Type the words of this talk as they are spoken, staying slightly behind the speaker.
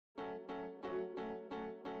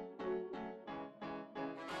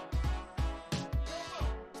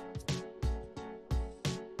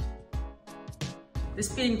This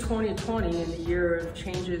being 2020 and the year of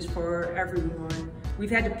changes for everyone, we've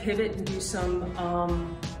had to pivot and do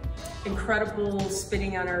some incredible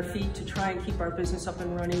spinning on our feet to try and keep our business up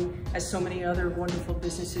and running, as so many other wonderful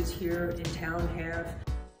businesses here in town have.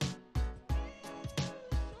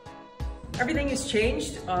 Everything has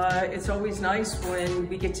changed. It's always nice when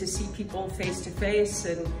we get to see people face to face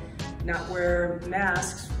and not wear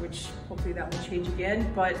masks, which hopefully that will change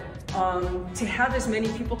again. But to have as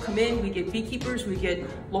many people come in, we get beekeepers, we get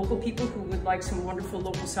local people who would like some wonderful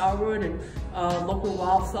local sourwood and local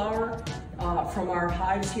wildflower from our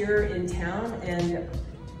hives here in town and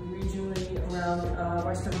regionally around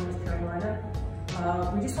Western North Carolina.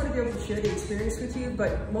 We just want to be able to share the experience with you,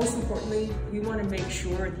 but most importantly, we want to make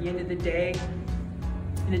sure at the end of the day,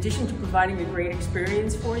 in addition to providing a great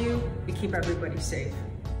experience for you, we keep everybody safe.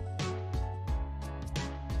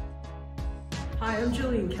 Hi, I'm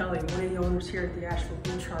Jillian Kelly, one of the owners here at the Asheville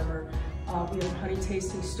Bee Charmer. We have a honey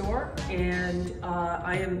tasting store, and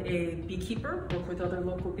I am a beekeeper, work with other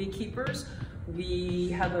local beekeepers. We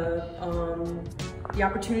have the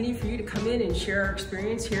opportunity for you to come in and share our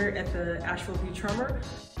experience here at the Asheville Bee Charmer.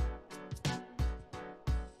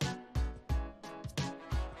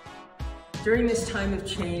 During this time of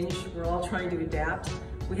change, we're all trying to adapt.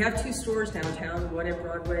 We have 2 stores downtown, one at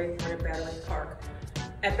Broadway, one at Battery Park.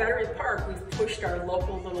 At Battery Park, we've pushed our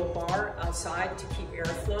local little bar outside to keep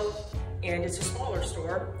airflow, and it's a smaller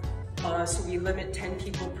store, so we limit 10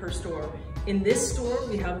 people per store. In this store,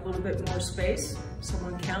 we have a little bit more space,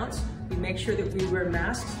 someone counts. We make sure that we wear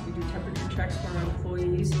masks, we do temperature checks for our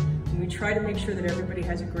employees, and we try to make sure that everybody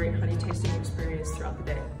has a great honey tasting experience throughout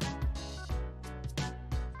the day.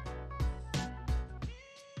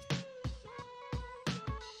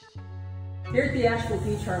 Here at the Asheville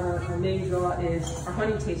Bee Charmer, our main draw is our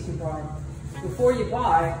honey tasting bar. Before you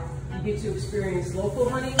buy, you get to experience local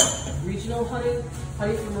honey, regional honey,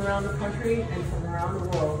 honey from around the country and from around the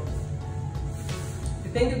world. The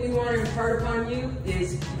thing that we want to impart upon you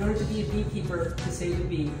is you don't have to be a beekeeper to save a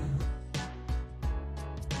bee.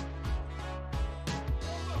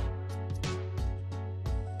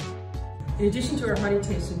 In addition to our honey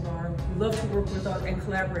tasting bar, we love to work with and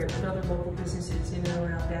collaborate with other local businesses in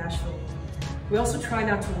and around Asheville. We also try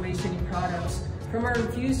not to waste any products. From our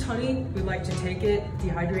infused honey, we like to take it,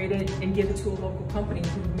 dehydrate it, and give it to a local company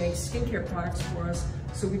who makes skincare products for us.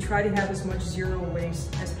 So we try to have as much zero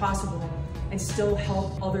waste as possible and still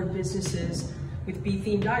help other businesses with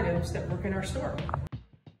bee-themed items that work in our store.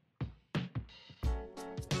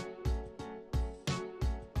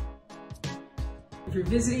 If you're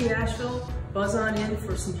visiting Asheville, buzz on in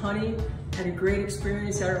for some honey and a great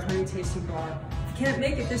experience at our honey tasting bar. If you can't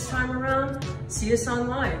make it this time around, see us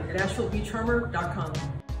online at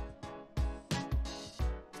AshevilleBeeCharmer.com.